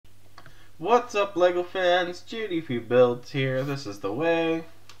What's up, LEGO fans? GDP Builds here. This is the way.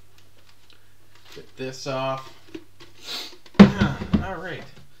 Get this off. Alright.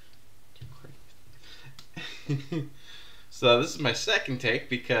 So this is my second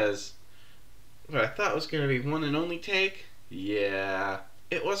take because what I thought was going to be one and only take, yeah,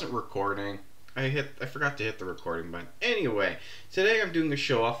 it wasn't recording. I forgot to hit the recording button. Anyway, today I'm doing a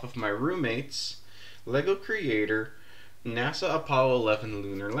show off of my roommate's LEGO Creator NASA Apollo 11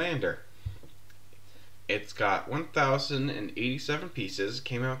 Lunar Lander. It's got 1,087 pieces.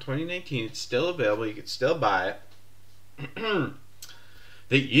 Came out 2019. It's still available. You can still buy it.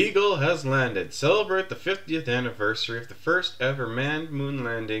 The Eagle has landed. Celebrate the 50th anniversary of the first ever manned moon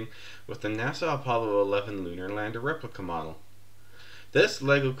landing with the NASA Apollo 11 Lunar Lander replica model. This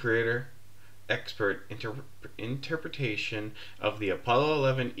LEGO Creator expert interpretation of the Apollo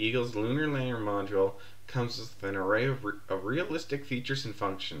 11 Eagle's lunar lander module comes with an array of realistic features and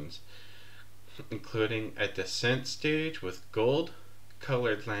functions, including a descent stage with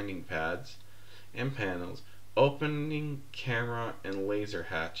gold-colored landing pads and panels, opening camera and laser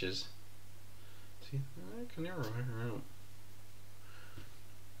hatches. See, I can never figure out.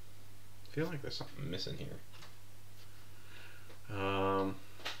 I feel like there's something missing here.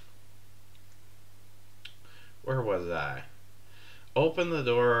 Where was I? Open the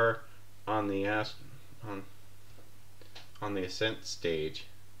door on the ascent stage,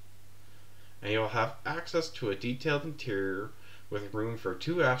 and you'll have access to a detailed interior with room for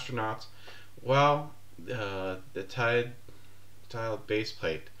 2 astronauts, while the tiled base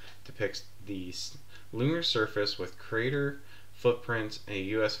plate depicts the lunar surface with crater footprints and a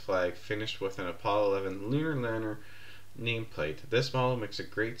U.S. flag finished with an Apollo 11 lunar lander nameplate. This model makes a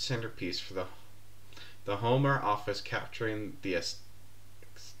great centerpiece for the home or office, capturing the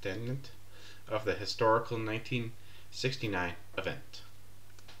extent of the historical 1969 event.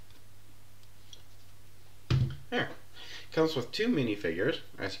 There. Comes with 2 minifigures,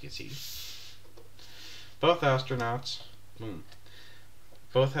 as you can see. Both astronauts.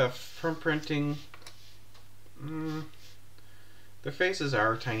 Both have front printing. Their faces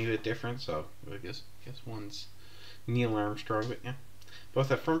are a tiny bit different, so I guess one's Neil Armstrong, but yeah. Both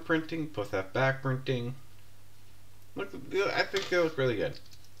have front printing, both have back printing. Look, I think they look really good.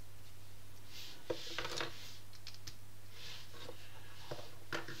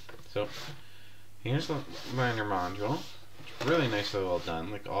 So, here's the lander module. It's really nicely well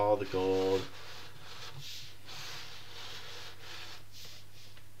done, like all the gold.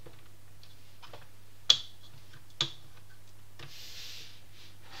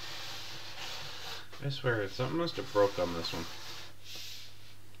 I swear, something must have broke on this one.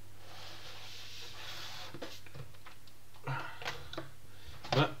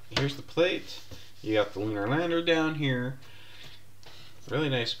 But here's the plate. You got the lunar lander down here. Really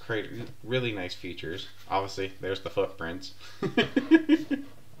nice crater, really nice features. Obviously, there's the footprints. The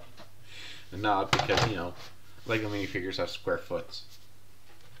nod, because, you know, LEGO minifigures have square foots.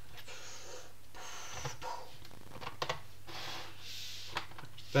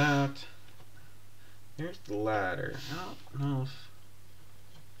 There's that. Here's the ladder. I don't know if...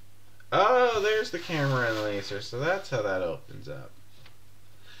 Oh, there's the camera and laser, so that's how that opens up.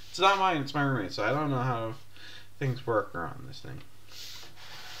 It's not mine, it's my roommate, so I don't know how things work around this thing.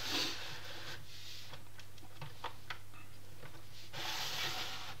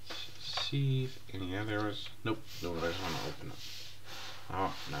 Let's see if any others... Nope, no, I just want to open it.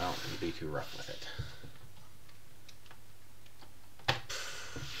 Oh, no, it'd be too rough with it.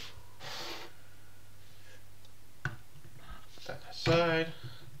 Put that aside.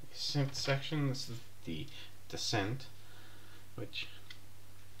 Descent section, this is the descent, which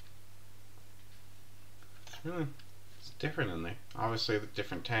really it's different in there. Obviously the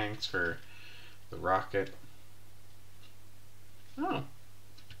different tanks for the rocket. Oh.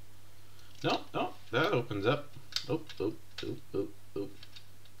 No, that opens up. Oop.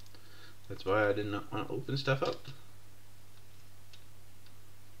 That's why I did not want to open stuff up.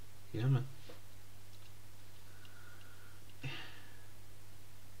 Yeah, man.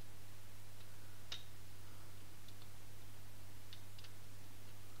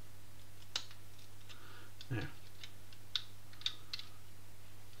 There.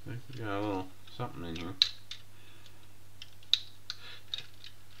 We got a little something in here.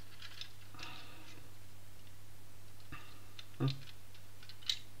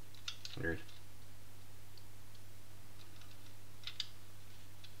 Weird.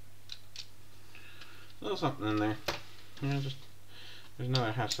 A little something in there. Yeah, just there's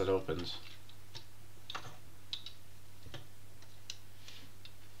another hatch that opens.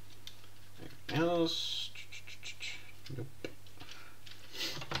 Anything else? Nope.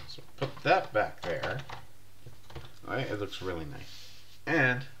 So put that back there. Alright, it looks really nice.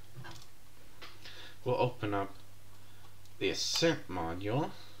 And we'll open up the Ascent module.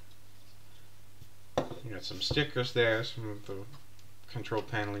 You got some stickers there, some of the control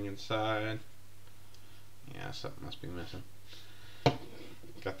paneling inside. Yeah, something must be missing.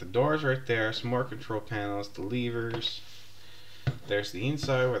 Got the doors right there, some more control panels, the levers. There's the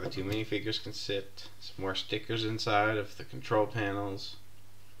inside where the two minifigures can sit. Some more stickers inside of the control panels.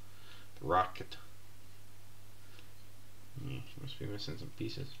 The rocket. Yeah, must be missing some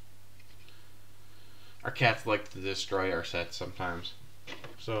pieces. Our cats like to destroy our sets sometimes,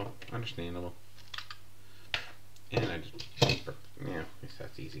 so understandable. And I just, yeah, I guess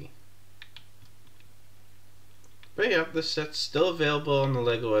that's easy. But yeah, this set's still available on the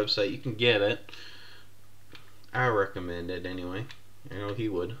LEGO website. You can get it. I recommend it anyway. I know he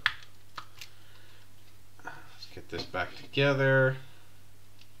would. Let's get this back together.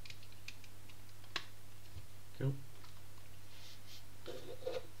 Go.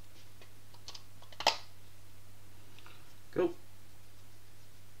 Go.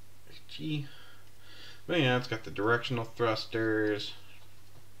 Gee. But yeah, it's got the directional thrusters.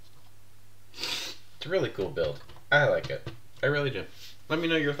 It's a really cool build. I like it. I really do. Let me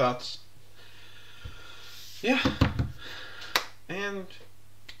know your thoughts. Yeah. And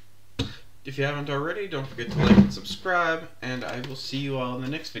if you haven't already, don't forget to like and subscribe. And I will see you all in the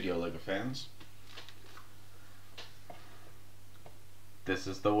next video, LEGO fans. This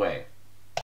is the way.